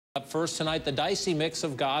Up first tonight, the dicey mix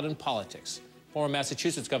of God and politics. Former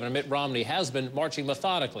Massachusetts Governor Mitt Romney has been marching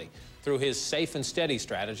methodically through his safe and steady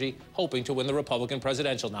strategy, hoping to win the Republican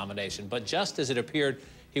presidential nomination. But just as it appeared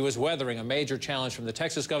he was weathering a major challenge from the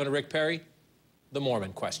Texas Governor Rick Perry, the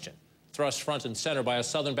Mormon question, thrust front and center by a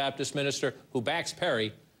Southern Baptist minister who backs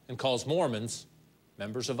Perry and calls Mormons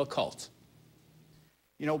members of a cult.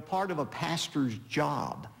 You know, part of a pastor's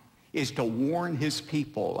job is to warn his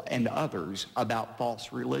people and others about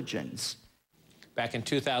false religions. Back in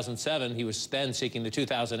 2007, he was then seeking the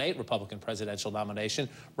 2008 Republican presidential nomination.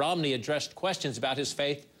 Romney addressed questions about his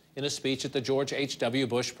faith in a speech at the George H.W.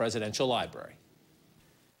 Bush Presidential Library.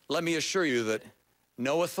 Let me assure you that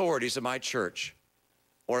no authorities of my church,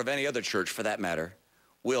 or of any other church for that matter,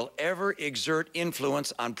 will ever exert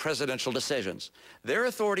influence on presidential decisions. Their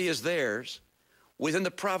authority is theirs within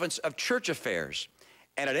the province of church affairs,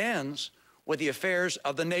 and it ends where the affairs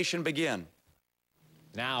of the nation begin.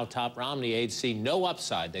 Now, top Romney aides see no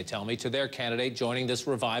upside, they tell me, to their candidate joining this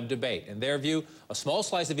revived debate. In their view, a small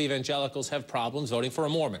slice of evangelicals have problems voting for a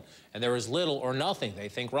Mormon, and there is little or nothing they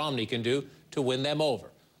think Romney can do to win them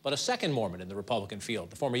over. But a second Mormon in the Republican field,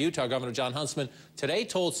 the former Utah Governor Jon Huntsman, today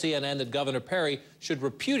told CNN that Governor Perry should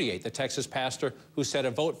repudiate the Texas pastor who said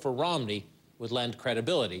a vote for Romney would lend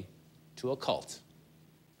credibility to a cult.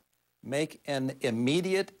 Make an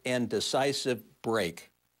immediate and decisive break,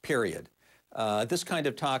 period. This kind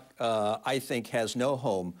of talk, I think, has no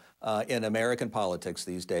home in American politics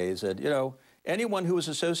these days. And, you know, anyone who is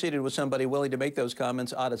associated with somebody willing to make those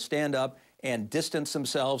comments ought to stand up and distance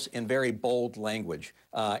themselves in very bold language.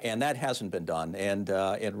 And that hasn't been done. And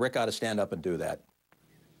Rick ought to stand up and do that.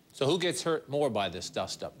 So who gets hurt more by this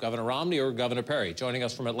dust-up, Governor Romney or Governor Perry? Joining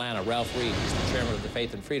us from Atlanta, Ralph Reed. He's the chairman of the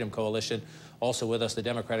Faith and Freedom Coalition. Also with us, the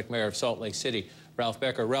Democratic mayor of Salt Lake City, Ralph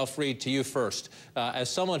Becker. Ralph Reed, to you first. As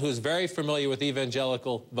someone who's very familiar with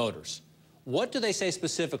evangelical voters, what do they say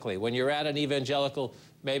specifically when you're at an evangelical,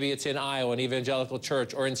 maybe it's in Iowa, an evangelical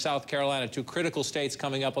church, or in South Carolina, two critical states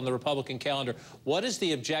coming up on the Republican calendar? What is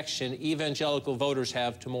the objection evangelical voters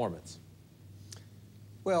have to Mormons?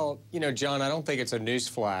 Well, you know, John, I don't think it's a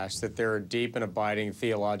newsflash that there are deep and abiding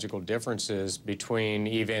theological differences between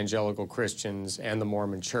evangelical Christians and the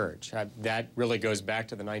Mormon Church. That really goes back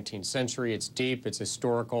to the 19th century. It's deep, it's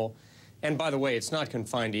historical. And by the way, it's not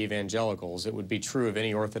confined to evangelicals. It would be true of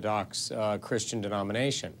any Orthodox Christian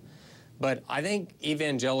denomination. But I think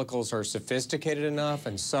evangelicals are sophisticated enough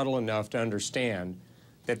and subtle enough to understand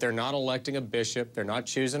that they're not electing a bishop, they're not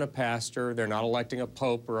choosing a pastor, they're not electing a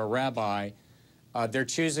pope or a rabbi. They're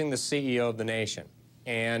choosing the CEO of the nation.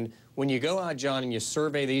 And when you go out, John, and you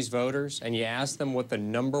survey these voters and you ask them what the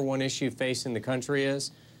 #1 issue facing the country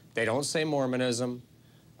is, they don't say Mormonism,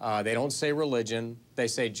 they don't say religion, they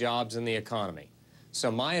say jobs and the economy.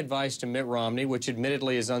 So my advice to Mitt Romney, which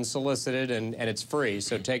admittedly is unsolicited and it's free,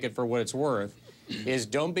 so take it for what it's worth, is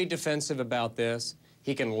don't be defensive about this.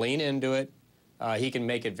 He can lean into it. He can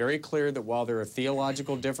make it very clear that while there are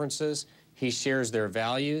theological differences, he shares their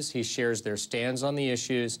values, he shares their stands on the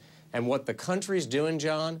issues, and what the country's doing,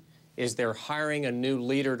 John, is they're hiring a new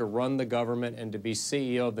leader to run the government and to be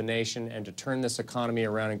CEO of the nation and to turn this economy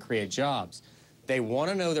around and create jobs. They want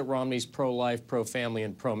to know that Romney's pro-life, pro-family,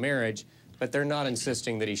 and pro-marriage, but they're not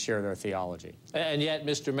insisting that he share their theology. And yet,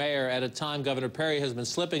 Mr. Mayor, at a time Governor Perry has been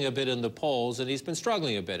slipping a bit in the polls, and he's been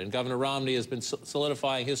struggling a bit, and Governor Romney has been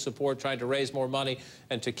solidifying his support, trying to raise more money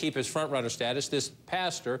and to keep his front-runner status. This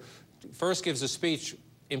pastor first gives a speech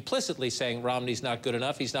implicitly saying Romney's not good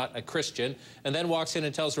enough, he's not a Christian, and then walks in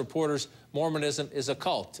and tells reporters Mormonism is a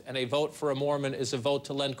cult, and a vote for a Mormon is a vote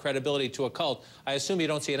to lend credibility to a cult. I assume you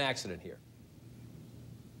don't see an accident here.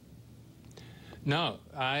 No,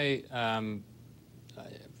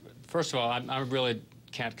 first of all, I really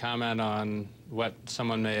can't comment on what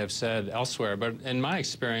someone may have said elsewhere, but in my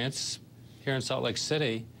experience here in Salt Lake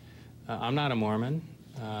City, I'm not a Mormon.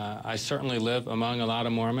 I certainly live among a lot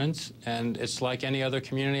of Mormons, and it's like any other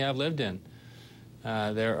community I've lived in.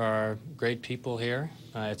 There are great people here.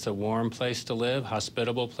 It's a warm place to live,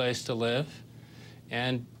 hospitable place to live,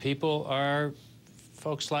 and people are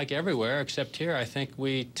folks like everywhere, except here, I think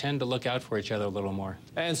we tend to look out for each other a little more.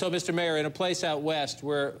 And so, Mr. Mayor, in a place out west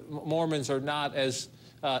where Mormons are not as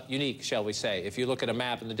unique, shall we say, if you look at a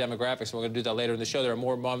map and the demographics, and we're going to do that later in the show, there are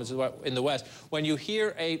more Mormons in the West. When you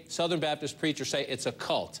hear a Southern Baptist preacher say it's a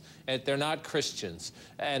cult, and they're not Christians,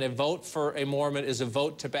 and a vote for a Mormon is a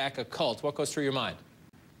vote to back a cult, what goes through your mind?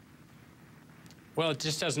 Well, it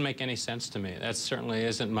just doesn't make any sense to me. That certainly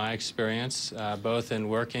isn't my experience, both in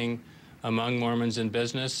working among Mormons in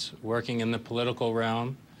business, working in the political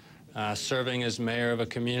realm, serving as mayor of a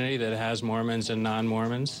community that has Mormons and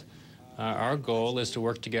non-Mormons. Our goal is to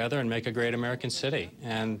work together and make a great American city.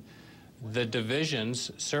 And the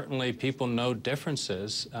divisions, certainly people know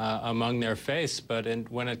differences among their faiths, but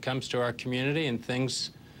when it comes to our community and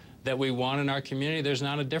things that we want in our community, there's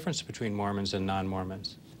not a difference between Mormons and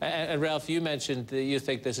non-Mormons. And Ralph, you mentioned that you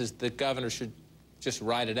think the governor should just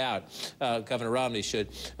ride it out. Governor Romney should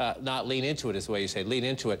not lean into it, is the way you say, lean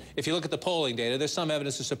into it. If you look at the polling data, there's some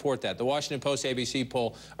evidence to support that. The Washington Post ABC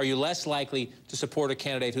poll, are you less likely to support a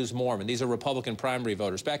candidate who's Mormon? These are Republican primary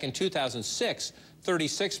voters. Back in 2006,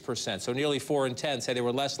 36%, so nearly 4 in 10 say they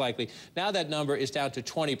were less likely. Now that number is down to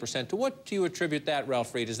 20%. To what do you attribute that,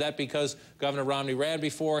 Ralph Reed? Is that because Governor Romney ran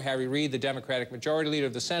before, Harry Reid, the Democratic Majority Leader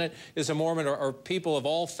of the Senate, is a Mormon, or are people of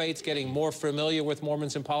all faiths getting more familiar with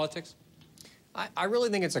Mormons in politics? I really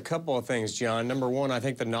think it's a couple of things, John. Number one, I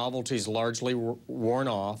think the novelty's largely worn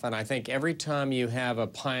off, and I think every time you have a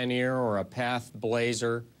pioneer or a path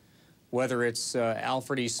blazer, whether it's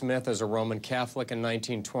Alfred E. Smith as a Roman Catholic in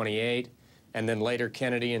 1928, and then later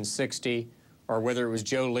Kennedy in '60, or whether it was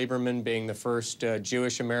Joe Lieberman being the first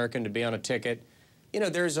Jewish American to be on a ticket, you know,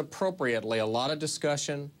 there's appropriately a lot of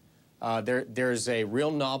discussion. There's a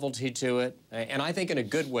real novelty to it, and I think in a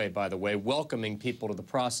good way, by the way, welcoming people to the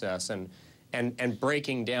process and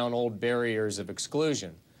breaking down old barriers of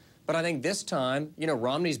exclusion. But I think this time, you know,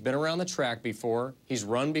 Romney's been around the track before, he's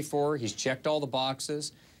run before, he's checked all the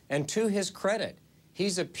boxes, and to his credit,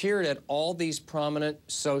 he's appeared at all these prominent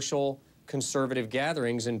social conservative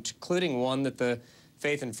gatherings, including one that the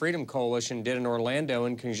Faith and Freedom Coalition did in Orlando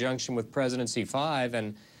in conjunction with Presidency 5.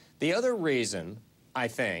 And the other reason, I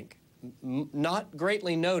think, not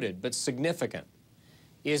greatly noted, but significant,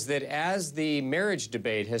 is that as the marriage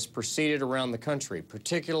debate has proceeded around the country,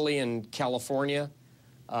 particularly in California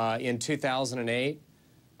in 2008,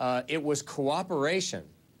 it was cooperation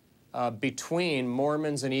between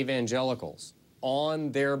Mormons and evangelicals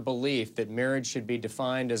on their belief that marriage should be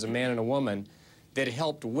defined as a man and a woman that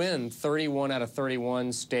helped win 31 out of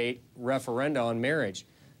 31 state referenda on marriage.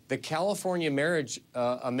 The California marriage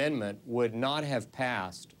amendment would not have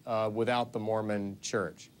passed without the Mormon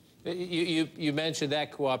Church. You mentioned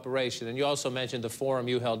that cooperation, and you also mentioned the forum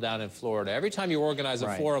you held down in Florida. Every time you organize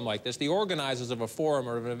a forum like this, the organizers of a forum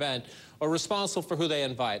or of an event are responsible for who they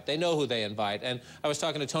invite. They know who they invite. And I was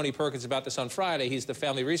talking to Tony Perkins about this on Friday. He's the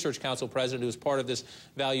Family Research Council president who was part of this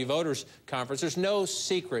Value Voters Conference. There's no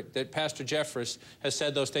secret that Pastor Jeffress has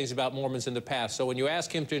said those things about Mormons in the past. So when you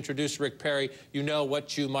ask him to introduce Rick Perry, you know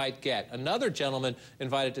what you might get. Another gentleman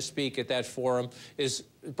invited to speak at that forum is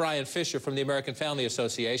Brian Fisher from the American Family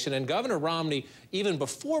Association. And Governor Romney, even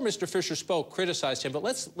before Mr. Fisher spoke, criticized him. But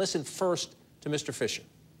let's listen first to Mr. Fisher.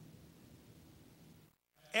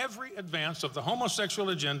 Every advance of the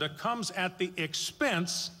homosexual agenda comes at the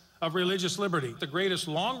expense of religious liberty. The greatest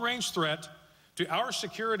long-range threat to our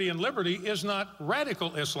security and liberty is not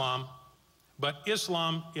radical Islam, but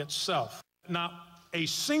Islam itself. Not a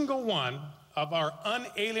single one of our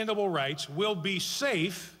unalienable rights will be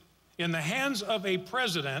safe in the hands of a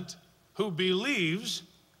president who believes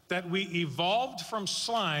that we evolved from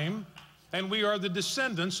slime and we are the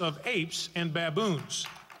descendants of apes and baboons.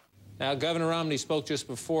 Now, Governor Romney spoke just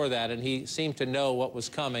before that, and he seemed to know what was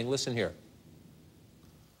coming. Listen here.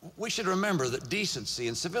 We should remember that decency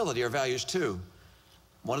and civility are values too.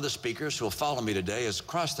 One of the speakers who will follow me today has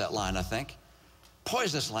crossed that line, I think.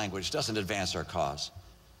 Poisonous language doesn't advance our cause.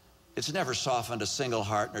 It's never softened a single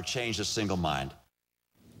heart nor changed a single mind.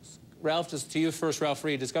 Ralph, to you first, Ralph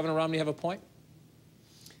Reed. Does Governor Romney have a point?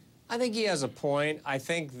 I think he has a point. I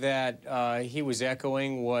think that he was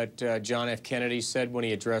echoing what John F. Kennedy said when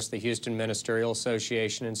he addressed the Houston Ministerial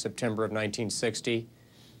Association in September of 1960,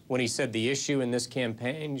 when he said the issue in this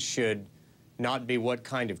campaign should not be what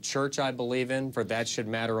kind of church I believe in, for that should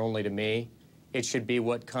matter only to me. It should be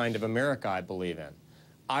what kind of America I believe in.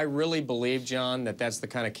 I really believe, John, that that's the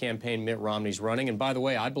kind of campaign Mitt Romney's running. And by the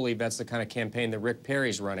way, I believe that's the kind of campaign that Rick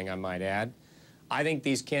Perry's running, I might add. I think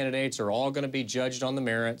these candidates are all going to be judged on the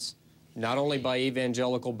merits, not only by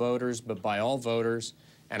evangelical voters, but by all voters.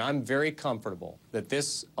 And I'm very comfortable that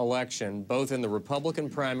this election, both in the Republican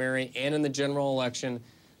primary and in the general election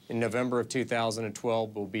in November of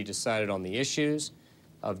 2012, will be decided on the issues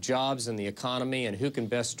of jobs and the economy and who can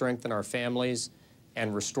best strengthen our families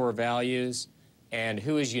and restore values and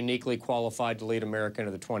who is uniquely qualified to lead America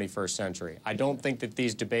into the 21st century. I don't think that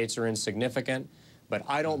these debates are insignificant, but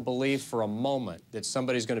I don't believe for a moment that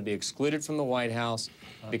somebody's going to be excluded from the White House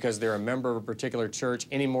because they're a member of a particular church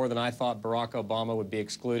any more than I thought Barack Obama would be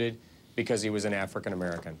excluded because he was an African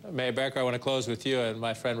American. Mayor Becker, I want to close with you, and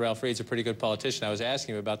my friend Ralph Reed's a pretty good politician. I was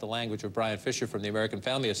asking him about the language of Brian Fisher from the American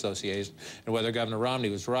Family Association and whether Governor Romney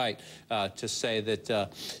was right to say that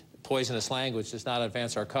poisonous language does not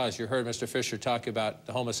advance our cause. You heard Mr. Fisher talk about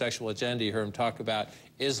the homosexual agenda. You heard him talk about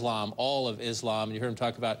Islam, all of Islam. And you heard him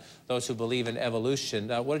talk about those who believe in evolution.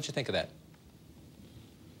 What did you think of that?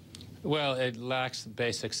 Well, it lacks the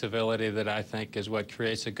basic civility that I think is what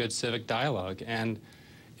creates a good civic dialogue. And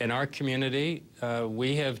in our community,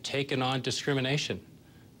 we have taken on discrimination.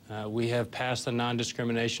 We have passed the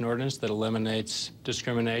non-discrimination ordinance that eliminates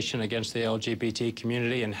discrimination against the LGBT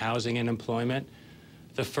community in housing and employment.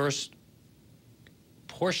 The first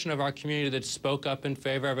portion of our community that spoke up in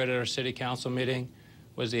favor of it at our city council meeting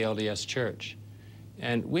was the LDS Church.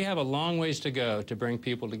 And we have a long ways to go to bring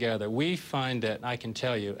people together. We find that, I can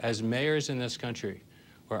tell you, as mayors in this country,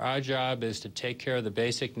 where our job is to take care of the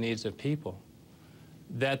basic needs of people,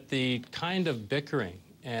 that the kind of bickering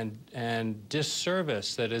and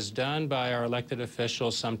disservice that is done by our elected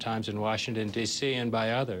officials sometimes in Washington, D.C. and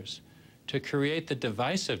by others to create the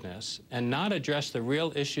divisiveness and not address the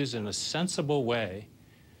real issues in a sensible way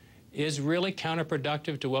is really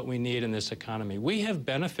counterproductive to what we need in this economy. We have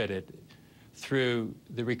benefited through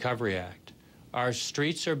the Recovery Act. Our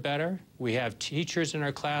streets are better. We have teachers in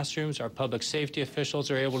our classrooms. Our public safety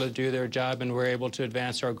officials are able to do their job, and we're able to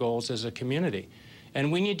advance our goals as a community.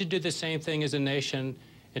 And we need to do the same thing as a nation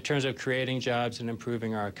in terms of creating jobs and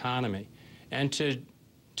improving our economy. And to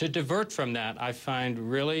divert from that, I find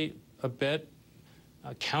really a bit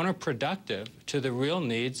counterproductive to the real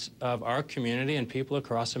needs of our community and people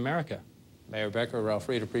across America. Mayor Becker, Ralph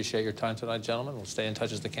Reed, appreciate your time tonight, gentlemen. We'll stay in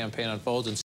touch as the campaign unfolds. And